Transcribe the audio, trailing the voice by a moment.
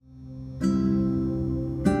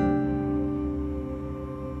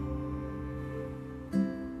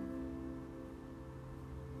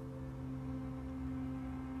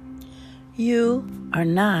You are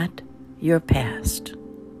not your past.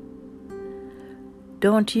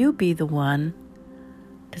 Don't you be the one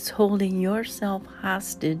that's holding yourself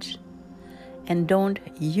hostage, and don't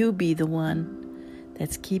you be the one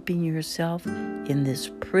that's keeping yourself in this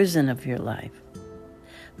prison of your life.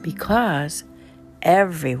 Because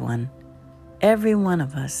every one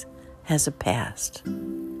of us has a past.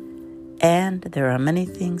 And there are many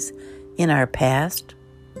things in our past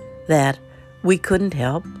that we couldn't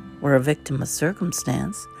help, we're a victim of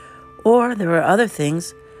circumstance, or there are other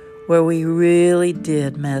things where we really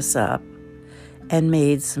did mess up and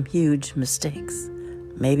made some huge mistakes.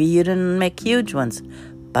 Maybe you didn't make huge ones,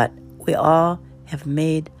 but we all have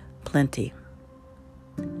made plenty.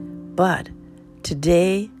 But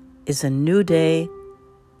today is a new day.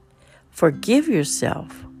 Forgive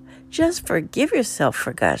yourself. Just forgive yourself,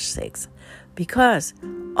 for gosh sakes, because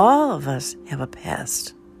all of us have a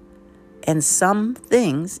past, and some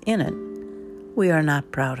things in it we are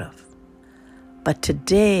not proud of. But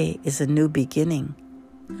today is a new beginning,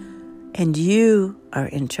 and you are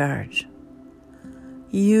in charge.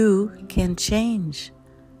 You can change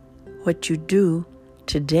what you do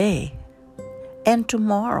today and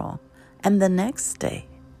tomorrow and the next day.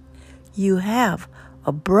 You have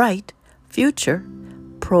a bright future,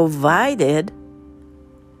 provided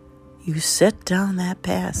you set down that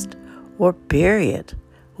past or bury it,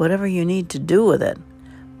 whatever you need to do with it.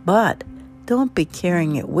 But don't be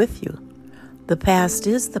carrying it with you. The past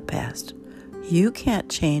is the past. You can't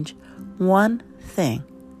change one thing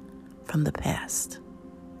from the past.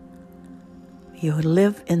 You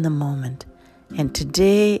live in the moment, and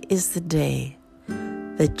today is the day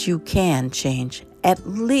that you can change at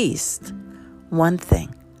least one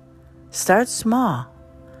thing. Start small,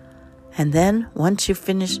 and then once you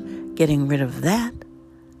finish getting rid of that,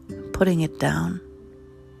 putting it down,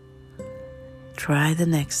 try the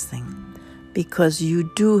next thing, because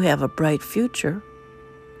you do have a bright future.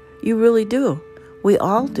 You really do. We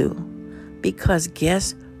all do. Because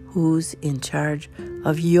guess who's in charge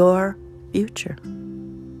of your future?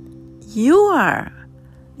 You are.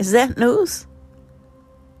 Is that news?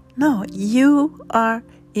 No, you are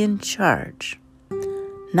in charge.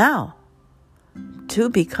 Now, to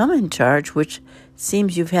become in charge, which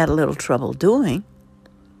seems you've had a little trouble doing,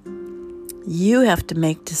 you have to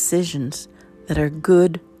make decisions that are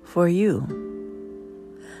good for you.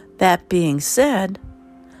 That being said,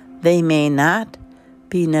 they may not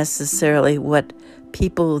be necessarily what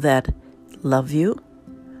people that love you,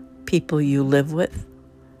 people you live with,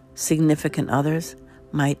 significant others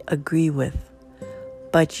might agree with.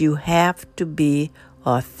 But you have to be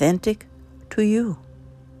authentic to you.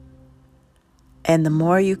 And the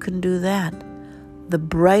more you can do that, the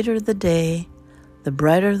brighter the day, the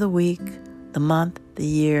brighter the week, the month, the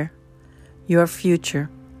year, your future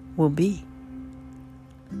will be.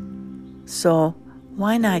 So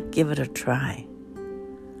why not give it a try?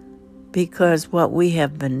 Because what we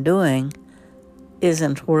have been doing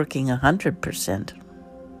isn't working 100%.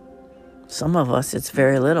 Some of us, it's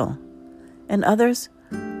very little. And others,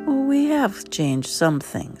 well, we have changed some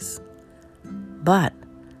things. But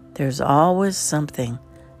there's always something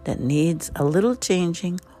that needs a little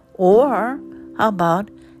changing, or how about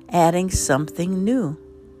adding something new?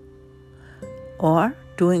 Or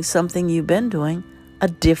doing something you've been doing a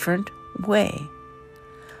different way.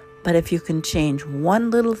 But if you can change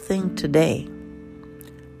one little thing today,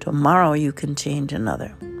 tomorrow you can change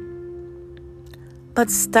another.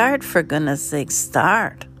 But start, for goodness sake,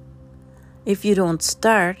 start. If you don't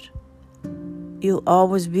start, you'll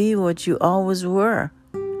always be what you always were.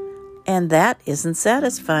 And that isn't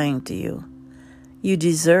satisfying to you. You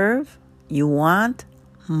deserve, you want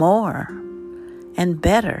more and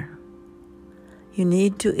better. You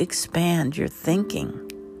need to expand your thinking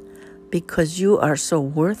because you are so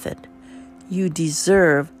worth it. You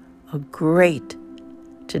deserve a great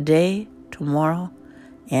today, tomorrow,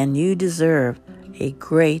 and you deserve a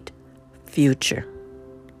great future.